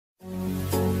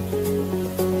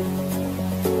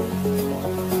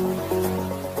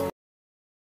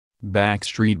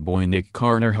Backstreet Boy Nick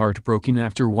Carter heartbroken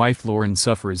after wife Lauren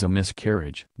suffers a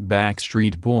miscarriage.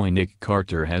 Backstreet Boy Nick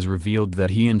Carter has revealed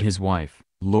that he and his wife,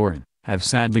 Lauren, have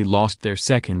sadly lost their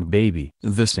second baby.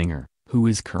 The singer, who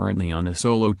is currently on a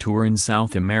solo tour in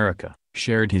South America,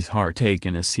 shared his heartache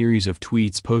in a series of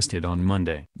tweets posted on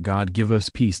Monday. "God give us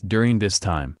peace during this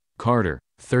time," Carter,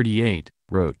 38,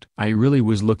 wrote. "I really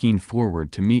was looking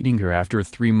forward to meeting her after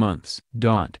 3 months.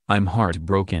 I'm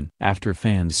heartbroken." After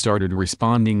fans started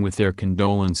responding with their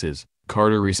condolences,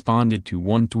 Carter responded to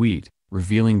one tweet,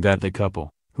 revealing that the couple,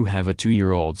 who have a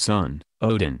 2-year-old son,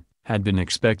 Odin, had been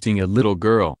expecting a little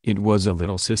girl. It was a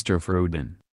little sister for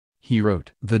Odin. He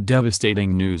wrote. The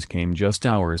devastating news came just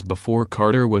hours before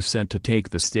Carter was set to take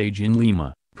the stage in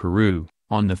Lima, Peru,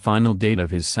 on the final date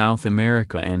of his South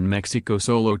America and Mexico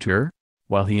solo tour.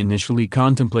 While he initially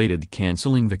contemplated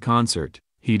canceling the concert,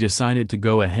 he decided to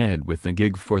go ahead with the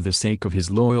gig for the sake of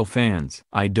his loyal fans.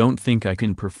 "I don't think I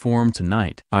can perform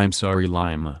tonight. I'm sorry,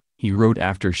 Lima," he wrote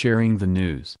after sharing the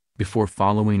news, before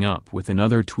following up with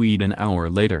another tweet an hour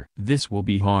later. "This will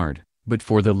be hard, but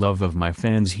for the love of my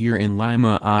fans here in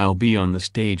Lima I'll be on the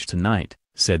stage tonight,"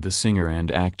 said the singer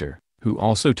and actor, who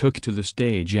also took to the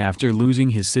stage after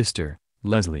losing his sister,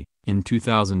 Leslie, in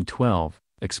 2012.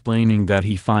 Explaining that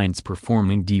he finds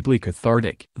performing deeply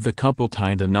cathartic. The couple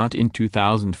tied a knot in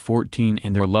 2014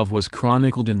 and their love was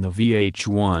chronicled in the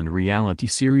VH1 reality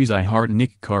series I Heart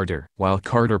Nick Carter. While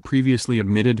Carter previously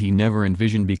admitted he never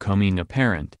envisioned becoming a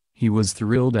parent, he was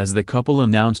thrilled as the couple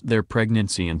announced their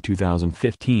pregnancy in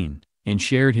 2015, and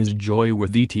shared his joy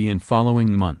with ET in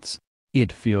following months.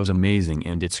 "It feels amazing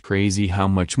and it's crazy how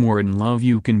much more in love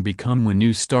you can become when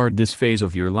you start this phase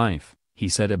of your life," he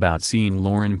said about seeing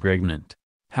Lauren pregnant.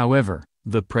 However,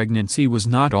 the pregnancy was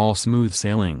not all smooth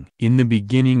sailing. "In the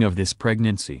beginning of this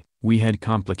pregnancy, we had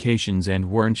complications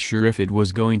and weren't sure if it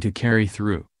was going to carry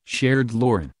through," shared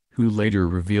Lauren, who later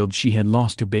revealed she had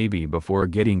lost a baby before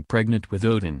getting pregnant with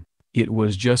Odin. "It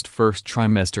was just first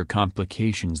trimester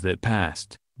complications that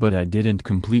passed, but I didn't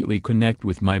completely connect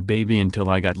with my baby until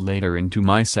I got later into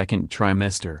my second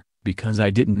trimester, because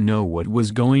I didn't know what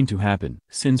was going to happen."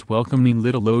 Since welcoming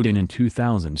little Odin in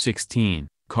 2016,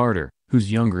 Carter,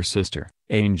 whose younger sister,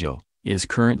 Angel, is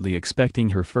currently expecting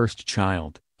her first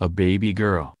child, a baby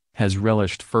girl, has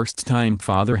relished first-time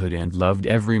fatherhood and loved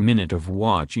every minute of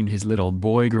watching his little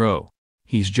boy grow.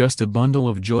 "He's just a bundle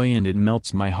of joy and it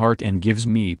melts my heart and gives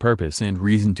me purpose and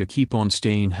reason to keep on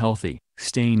staying healthy,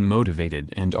 staying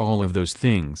motivated and all of those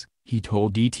things," he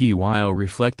told ET while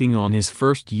reflecting on his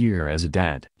first year as a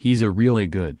dad. "He's a really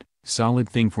good, solid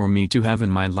thing for me to have in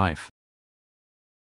my life."